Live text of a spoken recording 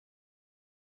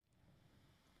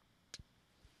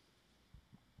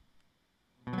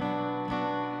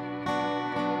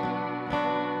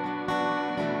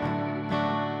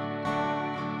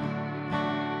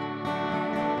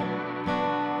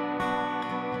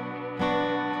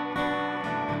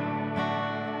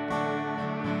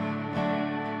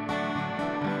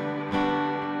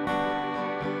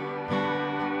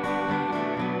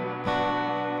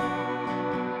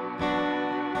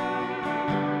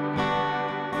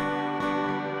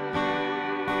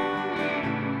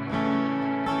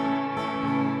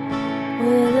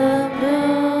where the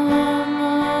blue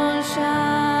moon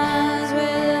shines,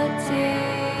 where the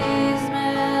tears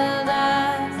melt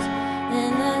ice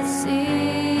in the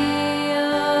sea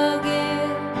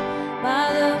again, by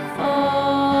the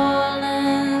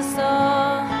falling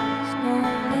stars,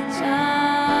 lonely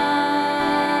chimes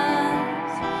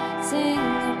sing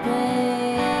the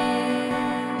pain.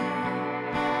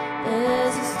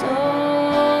 There's a storm,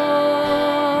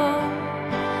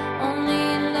 only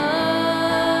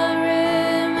love remains.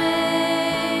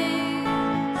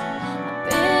 I've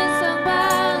been stung by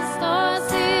a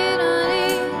star-seed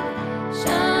honey,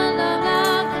 shine love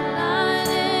like a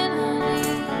lightning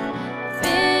honey.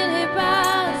 Been hit by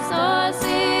a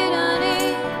star-seed honey,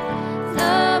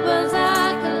 love burns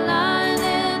like a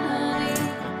lightning honey.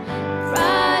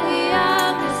 Right here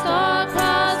I'm the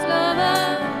star-crossed lover,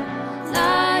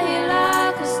 lie here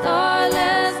like a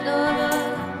starless lover,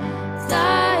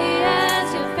 die here as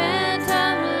your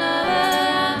phantom lover.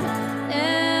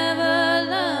 Never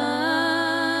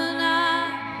learn, I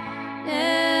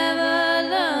never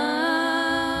learn.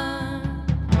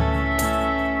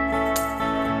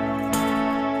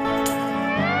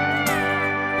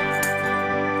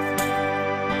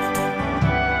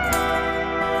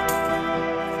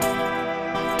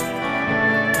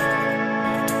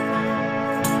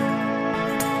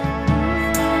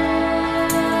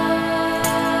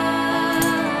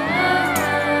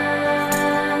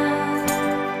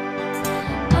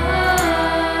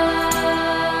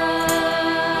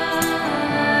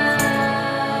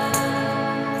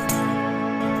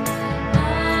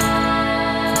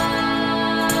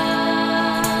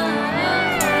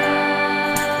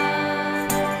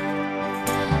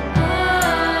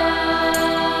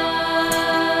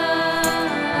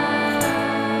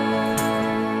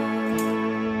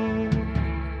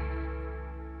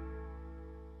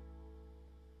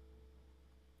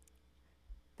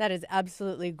 That is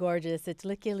absolutely gorgeous. It's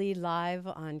Lykke live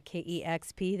on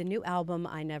KEXP, the new album,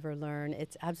 I Never Learn.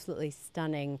 It's absolutely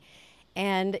stunning.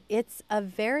 And it's a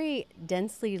very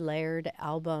densely layered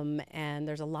album, and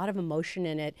there's a lot of emotion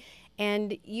in it.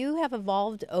 And you have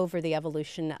evolved over the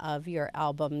evolution of your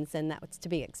albums, and that's to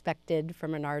be expected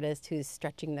from an artist who's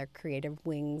stretching their creative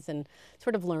wings and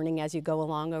sort of learning as you go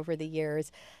along over the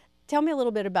years. Tell me a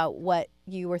little bit about what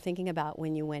you were thinking about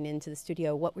when you went into the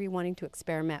studio. What were you wanting to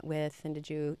experiment with, and did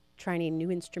you try any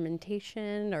new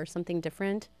instrumentation or something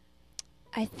different?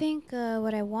 I think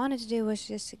what I wanted to do was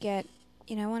just to get,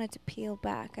 I wanted to peel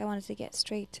back. I wanted to get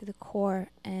straight to the core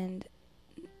and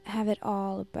have it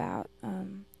all about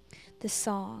the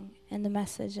song and the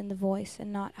message and the voice,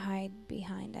 and not hide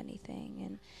behind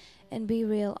anything, and be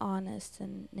real honest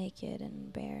and naked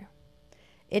and bare.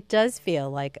 It does feel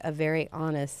like a very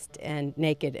honest and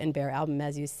naked and bare album,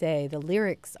 as you say. The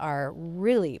lyrics are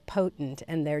really potent,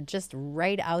 and they're just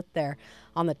right out there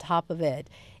on the top of it.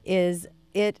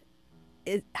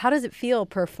 How does it feel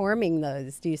performing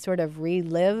those? Do you sort of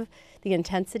relive the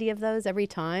intensity of those every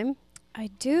time? I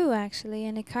do, actually,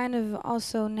 and it kind of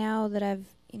also, now that I've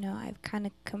kind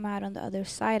of come out on the other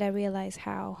side, I realize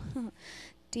how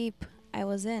deep I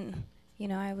was in.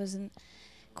 I was in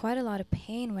quite a lot of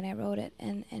pain when I wrote it,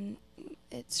 and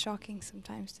it's shocking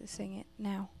sometimes to sing it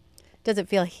now. Does it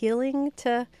feel healing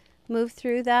to move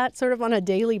through that sort of on a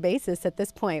daily basis at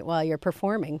this point while you're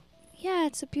performing? Yeah,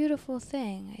 it's a beautiful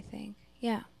thing, I think.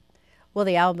 Yeah. Well,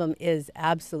 the album is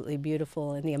absolutely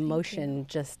beautiful, and the emotion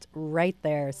just right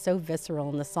there, so visceral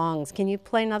in the songs. Can you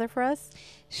play another for us?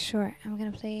 Sure. I'm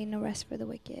going to play No Rest for the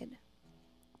Wicked.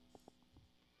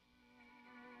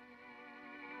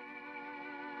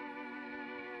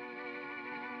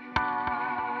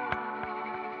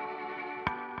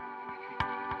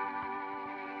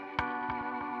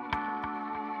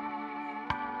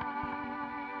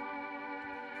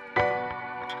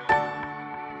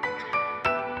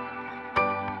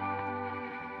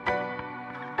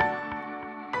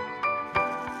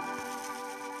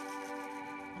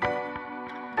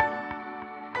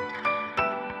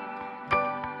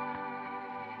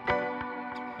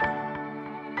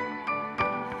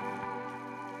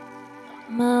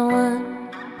 My one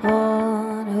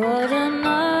heart holds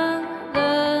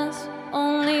another's,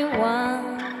 only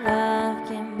one life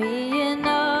can be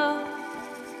enough.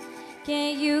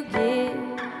 Can you give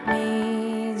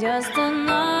me just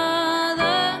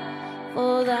another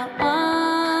for that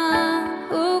one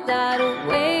who got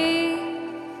away?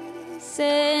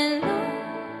 Say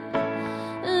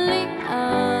lonely,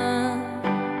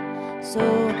 so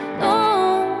long.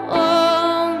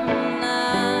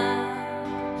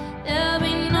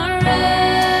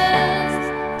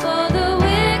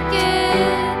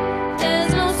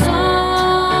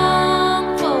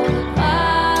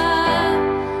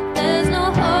 There's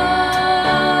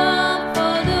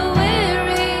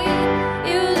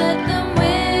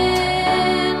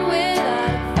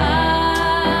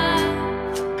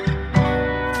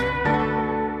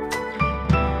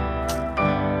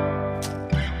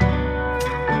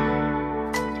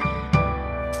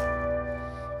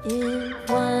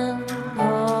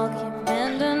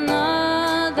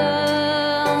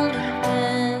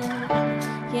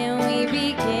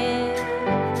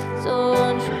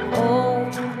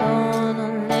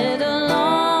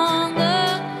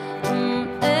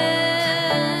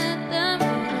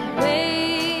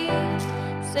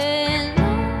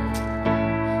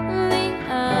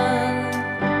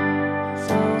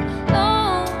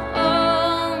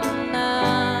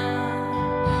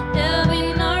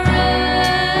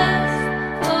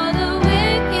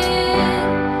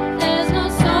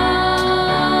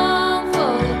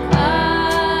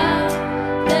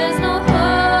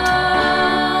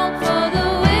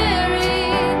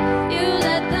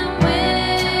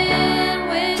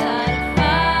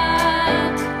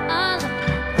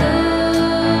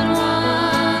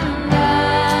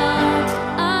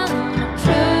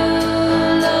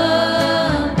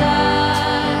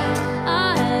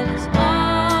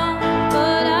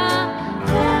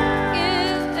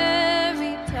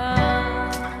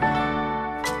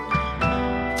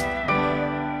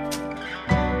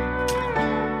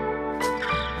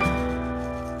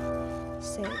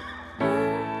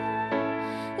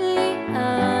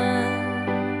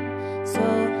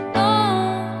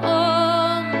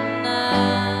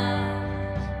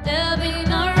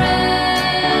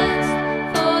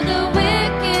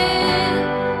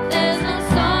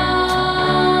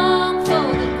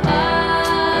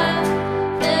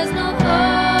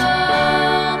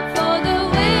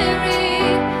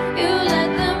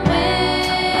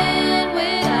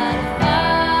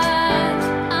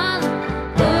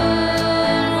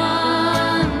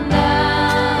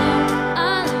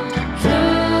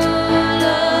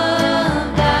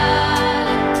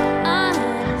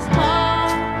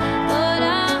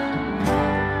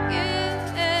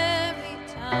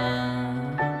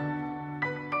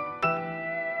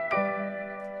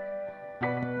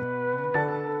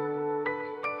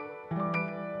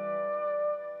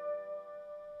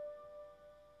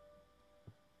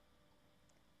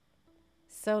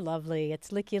So lovely. It's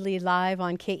Lykke live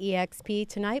on KEXP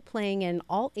tonight, playing an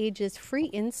all-ages free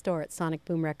in-store at Sonic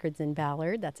Boom Records in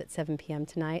Ballard. That's at 7 p.m.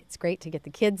 tonight. It's great to get the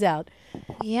kids out.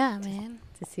 Yeah, man.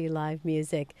 To see live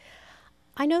music.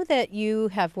 I know that you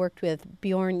have worked with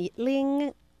Bjorn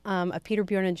Ytling, of Peter,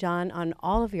 Bjorn, and John on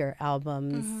all of your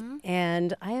albums.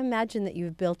 And I imagine that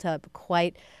you've built up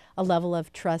quite a level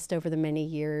of trust over the many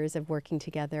years of working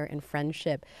together and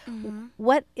friendship.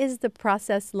 What is the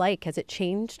process like? Has it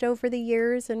changed over the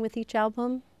years and with each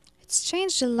album? It's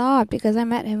changed a lot because I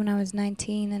met him when I was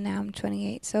 19 and now I'm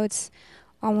 28. So it's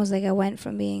almost like I went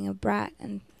from being a brat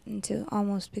into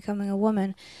almost becoming a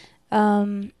woman.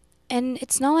 And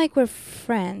it's not like we're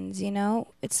friends, you know?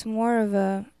 It's more of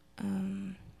a,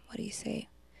 what do you say?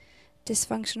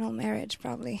 Dysfunctional marriage,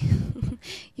 probably.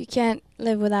 You can't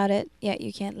live without it, yet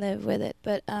you can't live with it.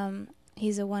 But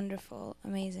he's a wonderful,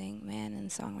 amazing man and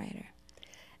songwriter.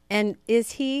 And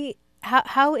is he,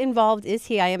 how involved is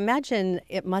he? I imagine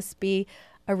it must be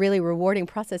a really rewarding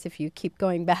process if you keep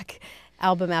going back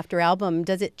album after album.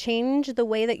 Does it change the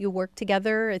way that you work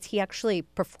together? Is he actually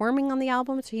performing on the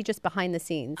album, or is he just behind the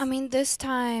scenes? I mean, this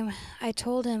time I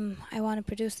told him I want to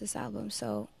produce this album,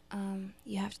 so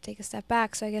you have to take a step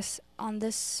back. So I guess on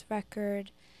this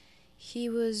record, he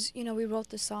was, you know, we wrote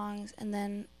the songs, and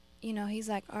then, you know, he's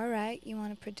like, all right, you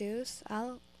want to produce?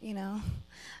 I'll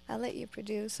let you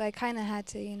produce. So I kind of had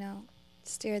to, you know,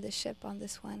 steer the ship on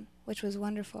this one, which was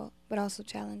wonderful, but also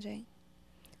challenging.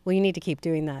 Well, you need to keep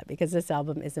doing that because this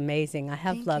album is amazing. I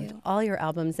have loved you. all your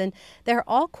albums, and they're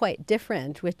all quite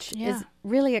different, which is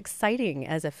really exciting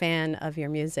as a fan of your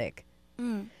music.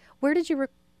 Where did you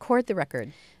record the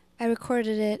record? I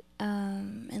recorded it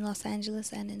in Los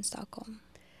Angeles and in Stockholm.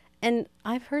 And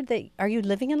I've heard that, are you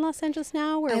living in Los Angeles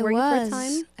now, or were you for a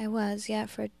time? I was, yeah,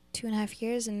 for 2.5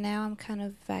 years, and now I'm kind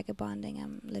of vagabonding.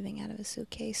 I'm living out of a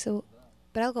suitcase,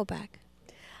 but I'll go back.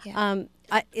 Yeah.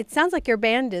 It sounds like your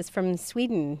band is from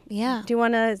Sweden. Yeah. Do you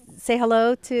want to say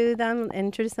hello to them and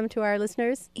introduce them to our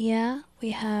listeners? Yeah, we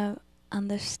have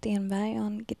Anders Stenberg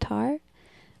on guitar.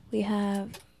 We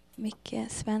have Lykke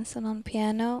Svensson on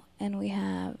piano, and we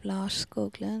have Lars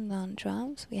Skoglund on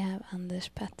drums. We have Anders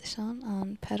Pettersson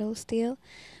on pedal steel.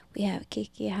 We have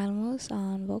Kiki Halmos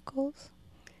on vocals.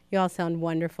 You all sound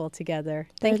wonderful together.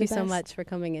 Thank you so much for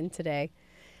coming in today.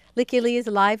 Lykke is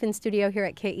live in studio here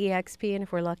at KEXP, and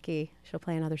if we're lucky, she'll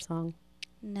play another song.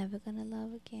 Never Gonna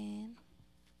Love Again.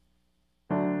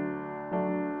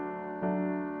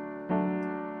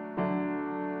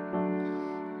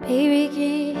 Baby, can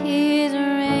you hear the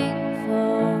rain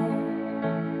fall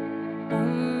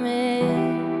on me?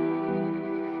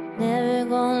 Never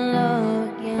gonna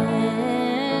love again.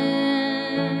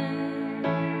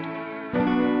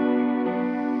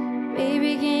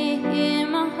 Baby, can you hear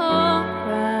my heart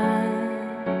cry?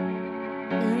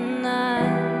 And I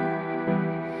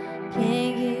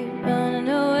can't keep running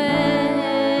away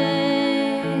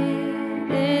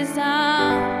this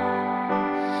time.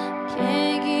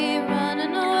 Can't keep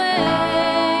running away,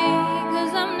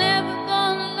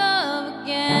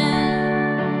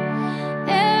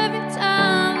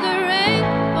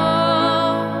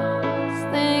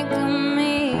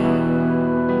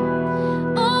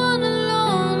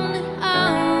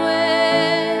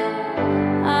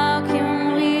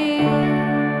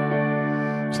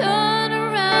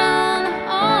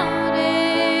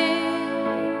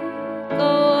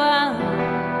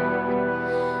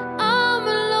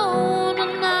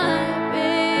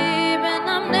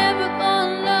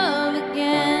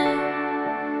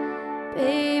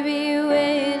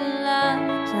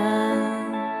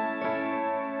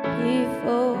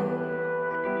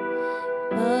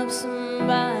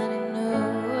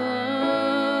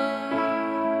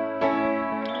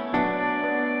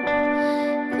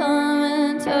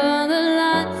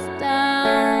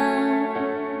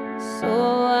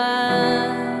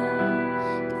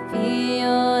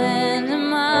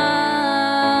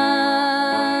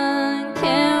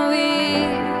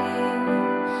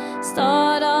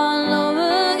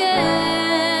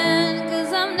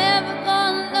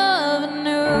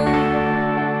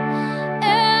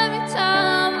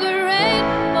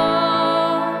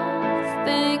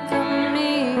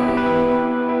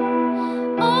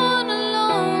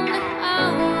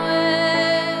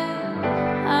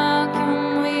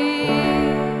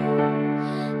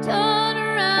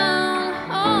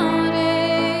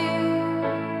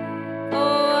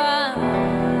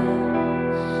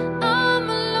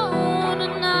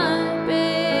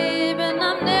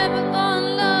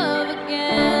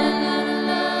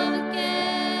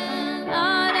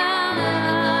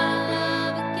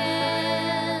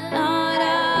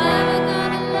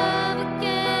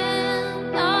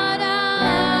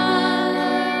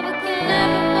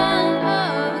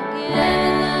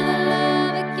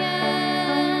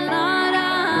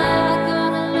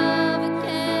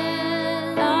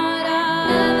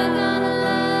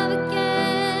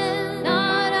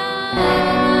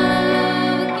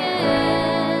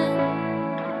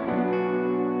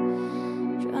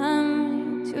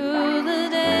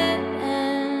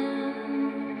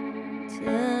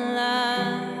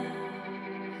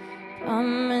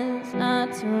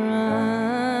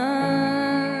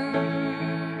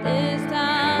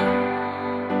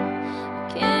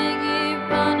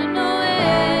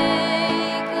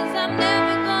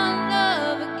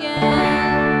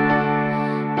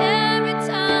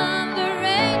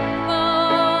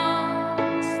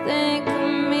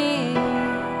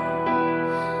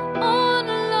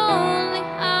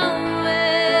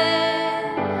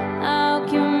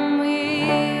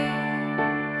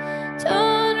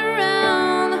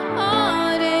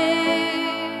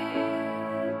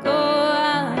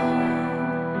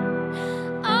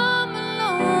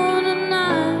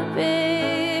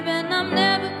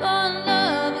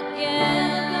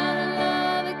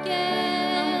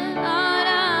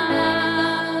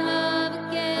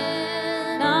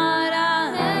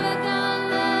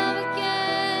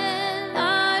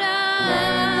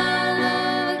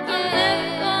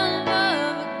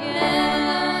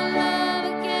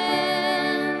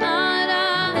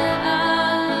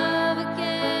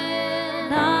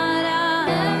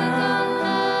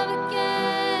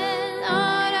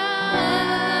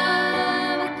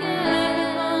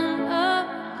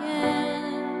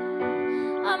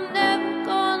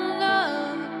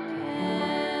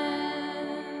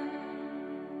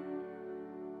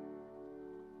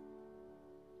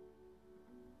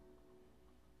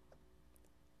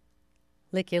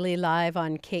 Lykke live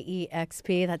on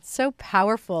KEXP. That's so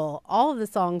powerful. All of the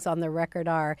songs on the record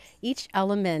are, each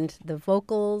element, the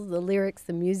vocals, the lyrics,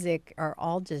 the music are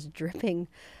all just dripping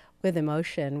with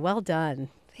emotion. Well done.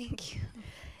 Thank you.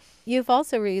 You've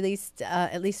also released,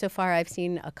 at least so far, I've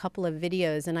seen a couple of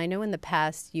videos, and I know in the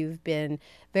past you've been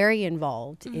very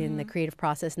involved in the creative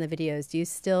process and the videos. Do you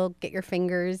still get your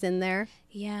fingers in there?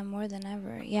 Yeah, more than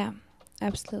ever. Yeah,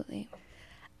 absolutely.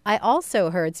 I also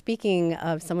heard, speaking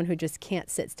of someone who just can't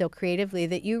sit still creatively,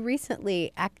 that you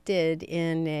recently acted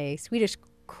in a Swedish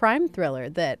crime thriller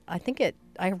that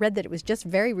I read that it was just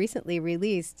very recently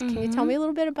released. Can you tell me a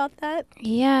little bit about that?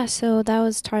 Yeah, so that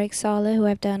was Tarik Saleh, who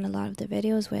I've done a lot of the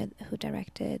videos with, who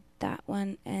directed that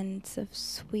one. And it's a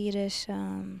Swedish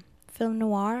film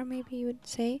noir, maybe you would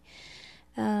say.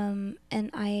 And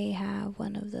I have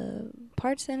one of the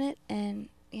parts in it. And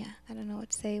yeah, I don't know what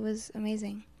to say. It was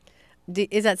amazing.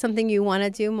 Is that something you want to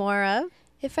do more of?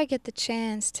 If I get the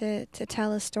chance to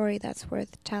tell a story that's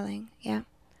worth telling, yeah.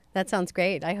 That sounds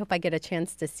great. I hope I get a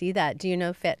chance to see that. Do you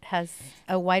know if it has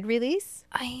a wide release?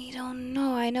 I don't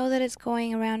know. I know that it's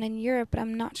going around in Europe, but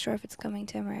I'm not sure if it's coming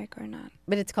to America or not.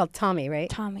 But it's called Tommy, right?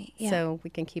 Tommy, yeah. So we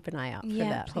can keep an eye out for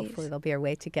that. Please. Hopefully there'll be a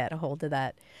way to get a hold of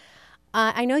that.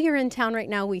 I know you're in town right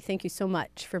now. We thank you so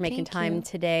much for making time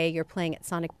today. You're playing at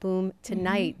Sonic Boom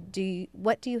tonight.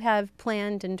 What do you have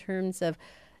planned in terms of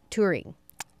touring?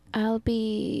 I'll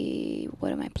be,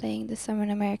 what am I playing this summer in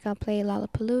America? I'll play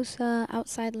Lollapalooza,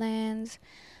 Outside Lands,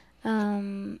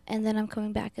 and then I'm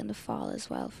coming back in the fall as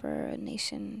well for a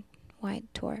nationwide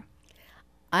tour.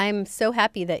 I'm so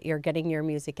happy that you're getting your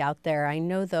music out there. I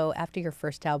know, though, after your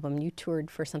first album, you toured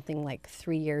for something like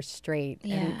 3 years straight.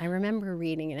 Yeah. And I remember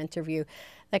reading an interview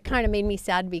that kind of made me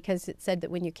sad because it said that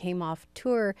when you came off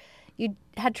tour, you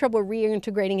had trouble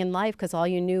reintegrating in life because all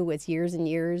you knew was years and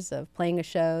years of playing a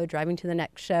show, driving to the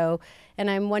next show. And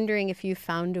I'm wondering if you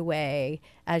found a way,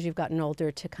 as you've gotten older,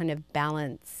 to kind of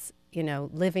balance,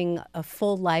 living a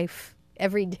full life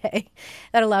every day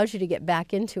that allows you to get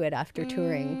back into it after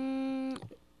touring.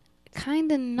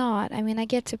 Kind of not. I mean, I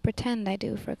get to pretend I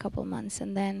do for a couple months,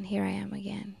 and then here I am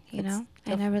again,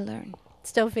 I never learn.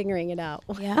 Still figuring it out.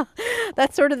 Yeah.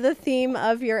 That's sort of the theme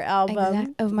of your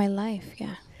album. Of my life,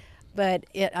 yeah. But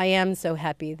I am so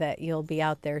happy that you'll be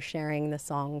out there sharing the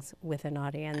songs with an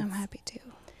audience. I'm happy to.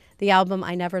 The album,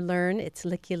 I Never Learn, it's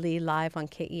Lykke live on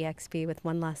KEXP with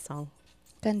one last song.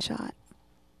 Gunshot.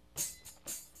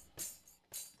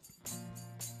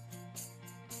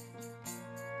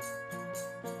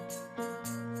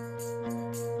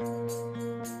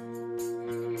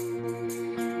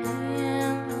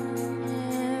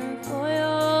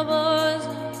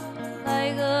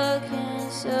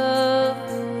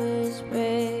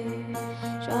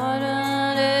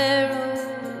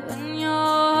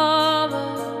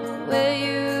 Where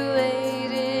you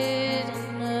waited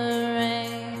in the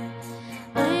rain.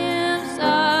 I am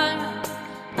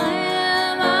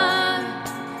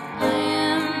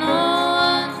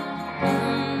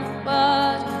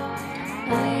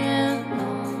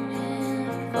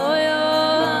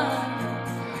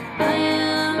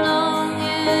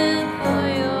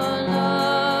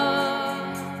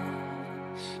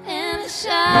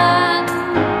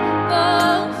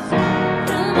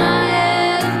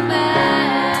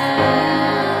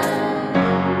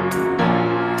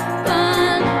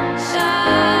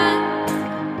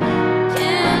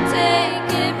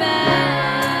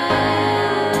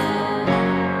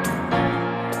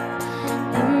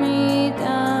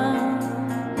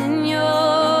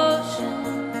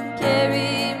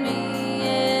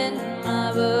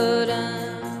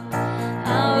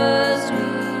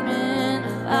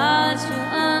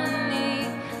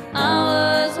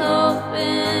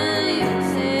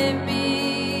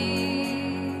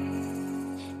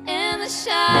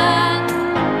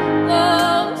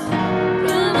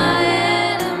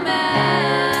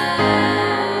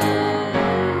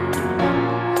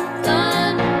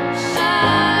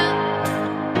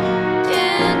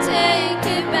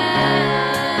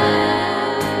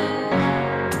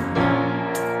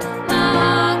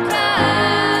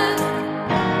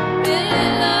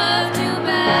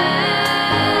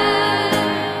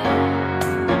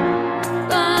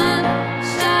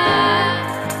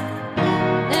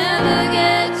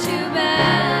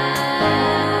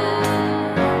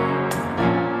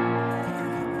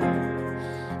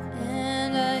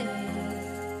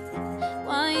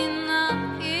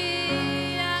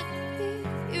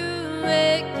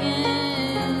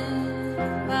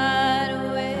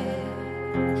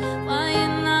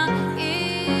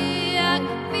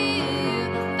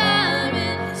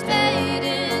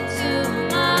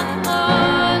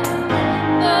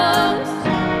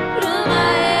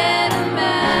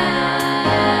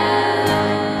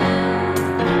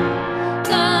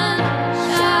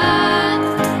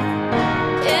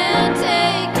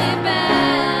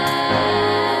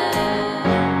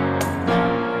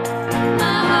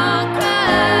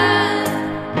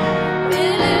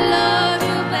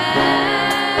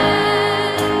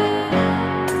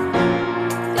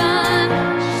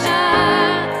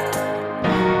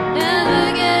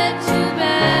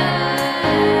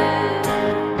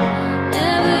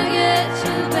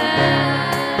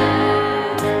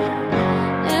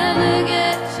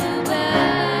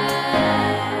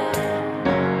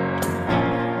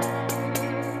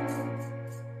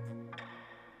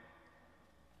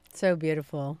So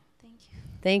beautiful. Thank you.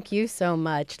 Thank you so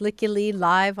much. Lykke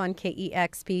live on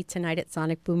KEXP tonight at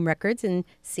Sonic Boom Records in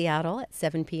Seattle at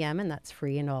 7 p.m., and that's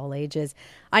free in all ages.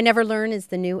 I Never Learn is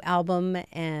the new album,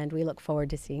 and we look forward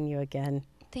to seeing you again.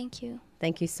 Thank you.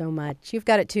 Thank you so much. You've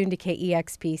got it tuned to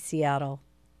KEXP Seattle.